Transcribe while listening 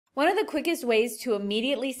One of the quickest ways to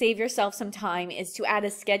immediately save yourself some time is to add a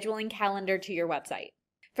scheduling calendar to your website.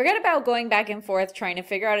 Forget about going back and forth trying to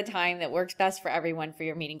figure out a time that works best for everyone for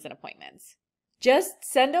your meetings and appointments. Just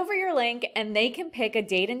send over your link and they can pick a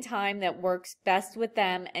date and time that works best with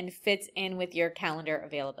them and fits in with your calendar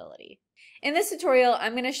availability. In this tutorial,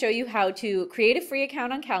 I'm going to show you how to create a free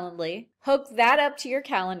account on Calendly, hook that up to your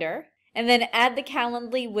calendar, and then add the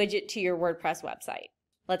Calendly widget to your WordPress website.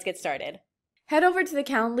 Let's get started. Head over to the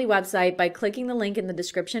Calendly website by clicking the link in the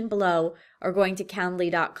description below or going to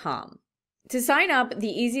calendly.com. To sign up, the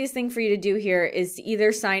easiest thing for you to do here is to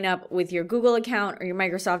either sign up with your Google account or your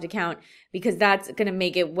Microsoft account, because that's going to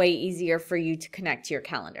make it way easier for you to connect to your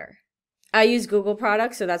calendar. I use Google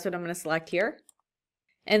products, so that's what I'm going to select here.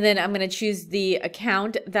 And then I'm going to choose the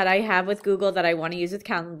account that I have with Google that I want to use with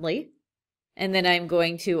Calendly. And then I'm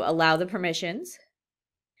going to allow the permissions.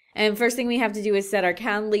 And first thing we have to do is set our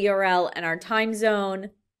Calendly URL and our time zone.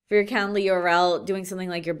 For your Calendly URL, doing something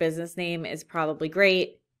like your business name is probably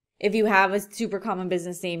great. If you have a super common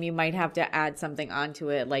business name, you might have to add something onto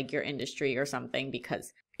it like your industry or something,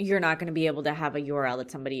 because you're not going to be able to have a URL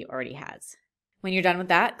that somebody already has. When you're done with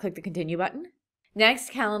that, click the continue button.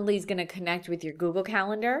 Next, Calendly is going to connect with your Google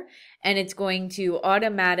Calendar, and it's going to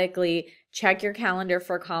automatically check your calendar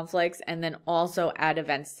for conflicts and then also add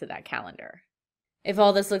events to that calendar. If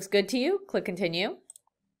all this looks good to you, click continue.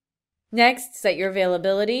 Next, set your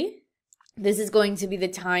availability. This is going to be the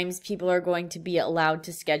times people are going to be allowed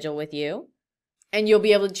to schedule with you. And you'll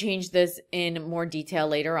be able to change this in more detail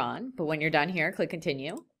later on. But when you're done here, click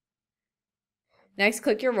continue. Next,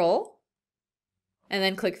 click your role. And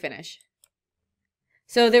then click finish.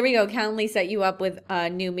 So there we go. Calendly set you up with a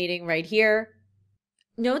new meeting right here.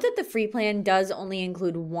 Note that the free plan does only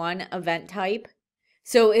include one event type.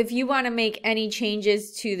 So if you want to make any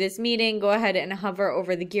changes to this meeting, go ahead and hover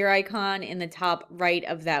over the gear icon in the top right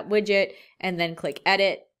of that widget and then click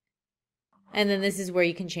edit. And then this is where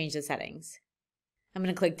you can change the settings. I'm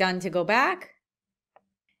going to click done to go back.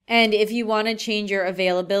 And if you want to change your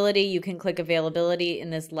availability, you can click availability in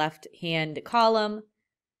this left-hand column.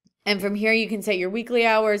 And from here, you can set your weekly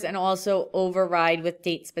hours and also override with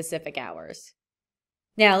date-specific hours.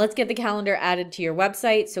 Now let's get the calendar added to your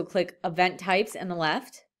website. So click event types in the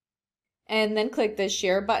left and then click the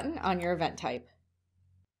share button on your event type.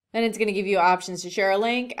 Then it's going to give you options to share a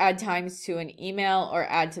link, add times to an email, or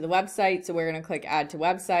add to the website. So we're going to click add to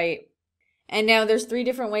website. And now there's 3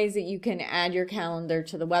 different ways that you can add your calendar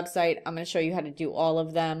to the website. I'm going to show you how to do all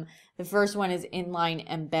of them. The first one is inline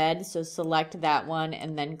embed. So select that one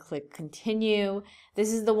and then click continue.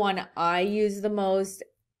 This is the one I use the most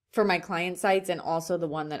for my client sites and also the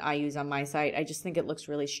one that I use on my site. I just think it looks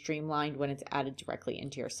really streamlined when it's added directly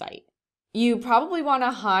into your site. You probably want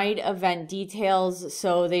to hide event details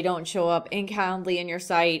so they don't show up in Calendly in your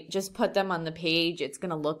site. Just put them on the page. It's going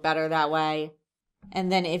to look better that way.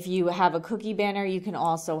 And then if you have a cookie banner, you can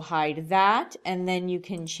also hide that. And then you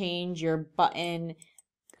can change your button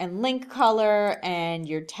and link color and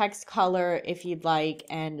your text color if you'd like,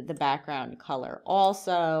 and the background color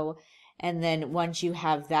also. And then once you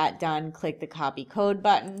have that done, click the copy code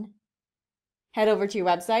button. Head over to your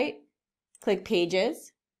website, click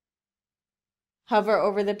pages, hover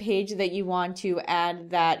over the page that you want to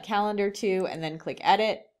add that calendar to, and then click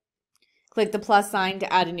edit. Click the plus sign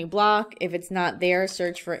to add a new block. If it's not there,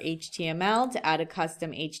 search for HTML to add a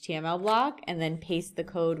custom HTML block, and then paste the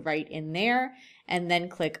code right in there, and then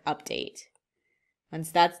click update.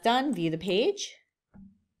 Once that's done, view the page.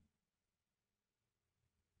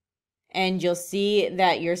 And you'll see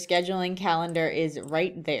that your scheduling calendar is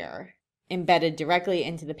right there, embedded directly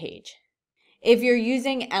into the page. If you're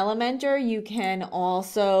using Elementor, you can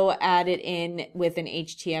also add it in with an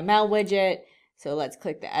HTML widget. So let's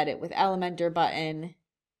click the Edit with Elementor button.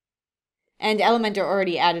 And Elementor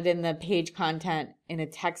already added in the page content in a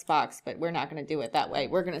text box, but we're not going to do it that way.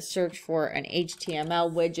 We're going to search for an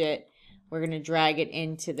HTML widget. We're going to drag it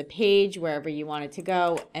into the page wherever you want it to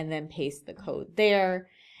go, and then paste the code there.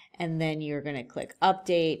 And then you're going to click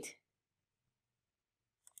update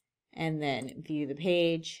and then view the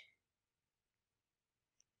page.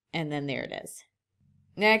 And then there it is.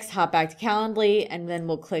 Next, hop back to Calendly, and then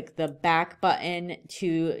we'll click the back button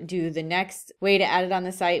to do the next way to add it on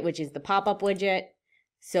the site, which is the Popup Widget.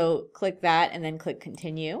 So click that and then click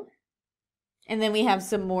continue. And then we have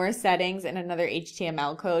some more settings and another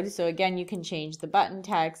HTML code. So again, you can change the button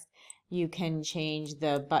text, you can change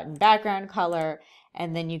the button background color,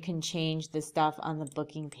 and then you can change the stuff on the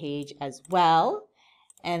booking page as well.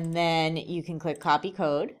 And then you can click copy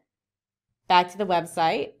code, back to the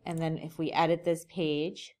website, and then if we edit this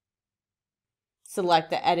page, select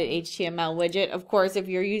the Edit HTML widget. Of course, if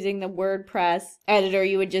you're using the WordPress editor,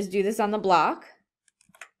 you would just do this on the block.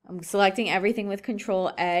 I'm selecting everything with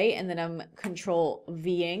Control A, and then I'm Control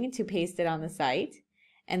Ving to paste it on the site.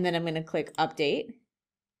 And then I'm going to click Update.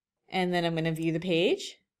 And then I'm going to view the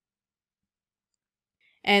page.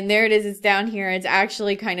 And there it is, it's down here. It's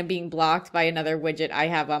actually kind of being blocked by another widget I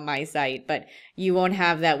have on my site, but you won't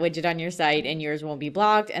have that widget on your site and yours won't be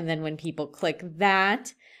blocked. And then when people click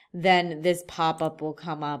that, then this pop-up will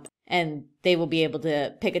come up and they will be able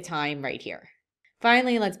to pick a time right here.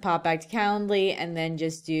 Finally, let's pop back to Calendly and then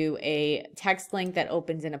just do a text link that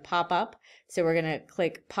opens in a pop-up. So we're going to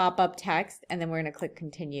click Popup Text and then we're going to click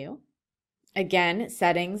Continue. Again,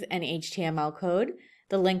 settings and HTML code.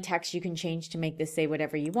 The link text you can change to make this say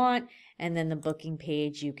whatever you want. And then the booking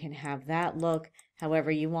page, you can have that look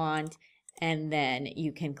however you want. And then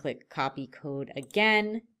you can click Copy Code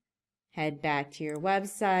again. Head back to your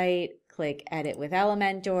website. Click Edit with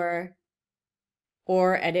Elementor.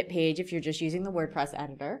 Or Edit Page if you're just using the WordPress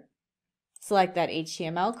editor. Select that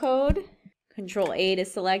HTML code. Control A to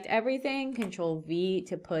select everything. Control V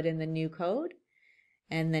to put in the new code.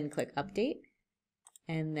 And then click Update.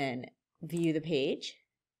 And then view the page.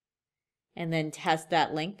 And then test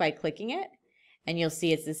that link by clicking it. And you'll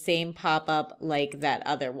see it's the same pop-up like that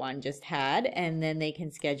other one just had. And then they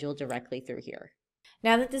can schedule directly through here.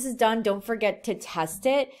 Now that this is done, don't forget to test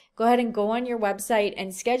it. Go ahead and go on your website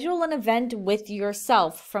and schedule an event with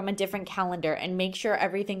yourself from a different calendar and make sure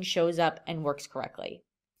everything shows up and works correctly.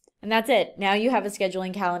 And that's it. Now you have a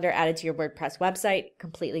scheduling calendar added to your WordPress website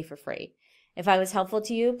completely for free. If I was helpful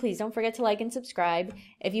to you, please don't forget to like and subscribe.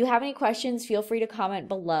 If you have any questions, feel free to comment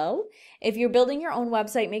below. If you're building your own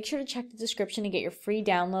website, make sure to check the description to get your free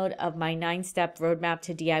download of my 9-step roadmap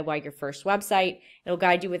to DIY your first website. It'll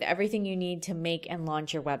guide you with everything you need to make and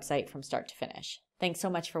launch your website from start to finish. Thanks so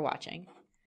much for watching.